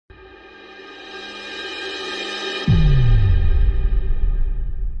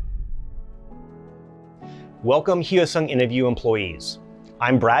Welcome Hyosung Innovue employees.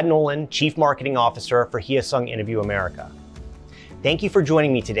 I'm Brad Nolan, Chief Marketing Officer for Hyosung Innovue America. Thank you for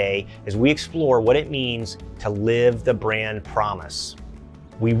joining me today as we explore what it means to live the brand promise.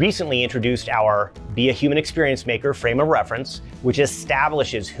 We recently introduced our Be a Human Experience Maker frame of reference, which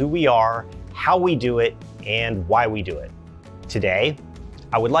establishes who we are, how we do it, and why we do it. Today,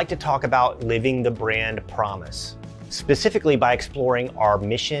 I would like to talk about living the brand promise, specifically by exploring our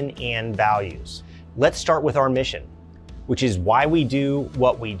mission and values. Let's start with our mission, which is why we do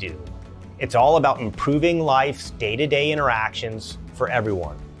what we do. It's all about improving life's day-to-day interactions for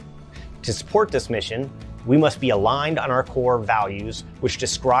everyone. To support this mission, we must be aligned on our core values, which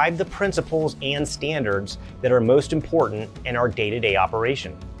describe the principles and standards that are most important in our day-to-day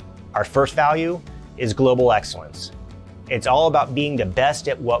operation. Our first value is global excellence. It's all about being the best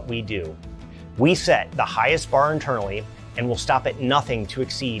at what we do. We set the highest bar internally and will stop at nothing to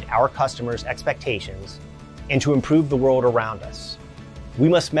exceed our customers' expectations and to improve the world around us. We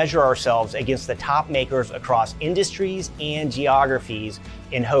must measure ourselves against the top makers across industries and geographies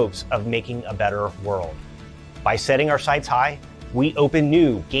in hopes of making a better world. By setting our sights high, we open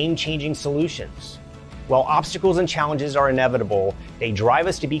new, game-changing solutions. While obstacles and challenges are inevitable, they drive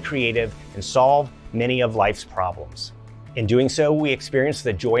us to be creative and solve many of life's problems. In doing so, we experience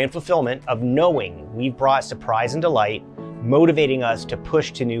the joy and fulfillment of knowing we've brought surprise and delight, motivating us to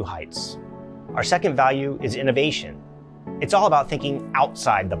push to new heights. Our second value is innovation. It's all about thinking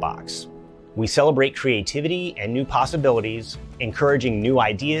outside the box. We celebrate creativity and new possibilities, encouraging new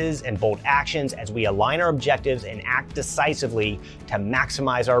ideas and bold actions as we align our objectives and act decisively to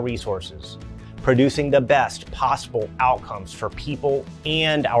maximize our resources, producing the best possible outcomes for people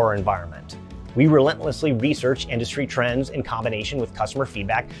and our environment. We relentlessly research industry trends in combination with customer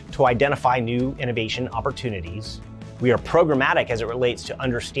feedback to identify new innovation opportunities. We are programmatic as it relates to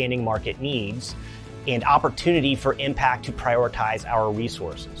understanding market needs and opportunity for impact to prioritize our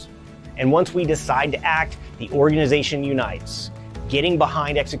resources. And once we decide to act, the organization unites, getting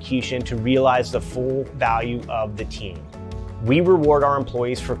behind execution to realize the full value of the team. We reward our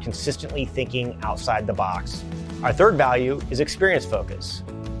employees for consistently thinking outside the box. Our third value is experience focus.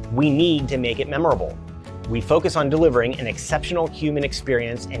 We need to make it memorable. We focus on delivering an exceptional human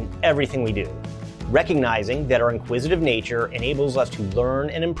experience in everything we do, recognizing that our inquisitive nature enables us to learn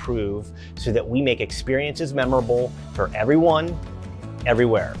and improve so that we make experiences memorable for everyone,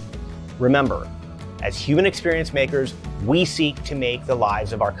 everywhere. Remember, as human experience makers, we seek to make the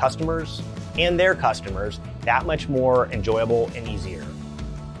lives of our customers and their customers that much more enjoyable and easier.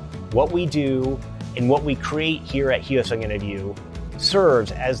 What we do and what we create here at Hyosung Innovue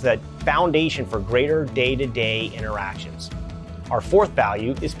serves as the foundation for greater day-to-day interactions. Our fourth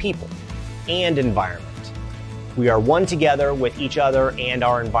value is people and environment. We are one together with each other and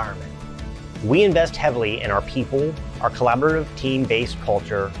our environment. We invest heavily in our people, our collaborative team-based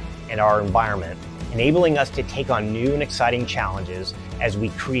culture, and our environment, enabling us to take on new and exciting challenges as we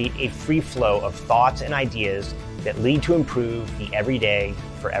create a free flow of thoughts and ideas that lead to improve the everyday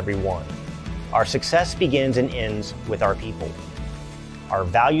for everyone. Our success begins and ends with our people. Our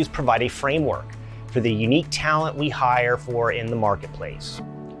values provide a framework for the unique talent we hire for in the marketplace.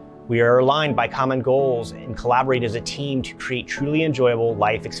 We are aligned by common goals and collaborate as a team to create truly enjoyable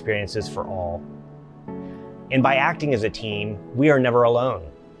life experiences for all. And by acting as a team, we are never alone.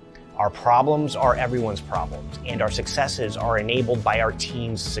 Our problems are everyone's problems, and our successes are enabled by our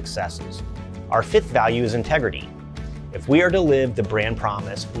team's successes. Our fifth value is integrity. If we are to live the brand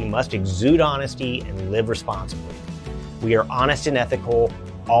promise, we must exude honesty and live responsibly. We are honest and ethical,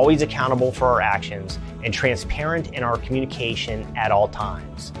 always accountable for our actions, and transparent in our communication at all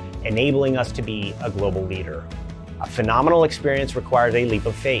times, enabling us to be a global leader. A phenomenal experience requires a leap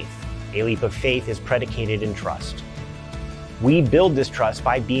of faith. A leap of faith is predicated in trust. We build this trust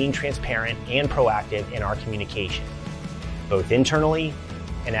by being transparent and proactive in our communication, both internally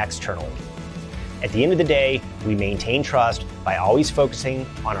and externally. At the end of the day, we maintain trust by always focusing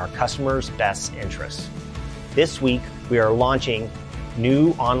on our customers' best interests. This week, we are launching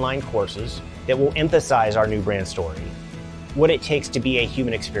new online courses that will emphasize our new brand story, what it takes to be a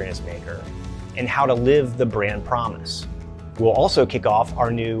human experience maker, and how to live the brand promise. We'll also kick off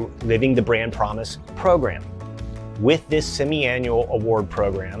our new Living the Brand Promise program. With this semi-annual award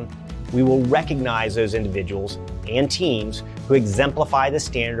program, we will recognize those individuals and teams who exemplify the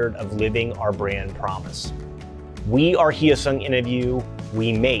standard of living our brand promise. We are Hyosung Innovue.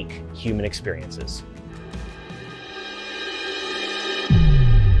 We make human experiences.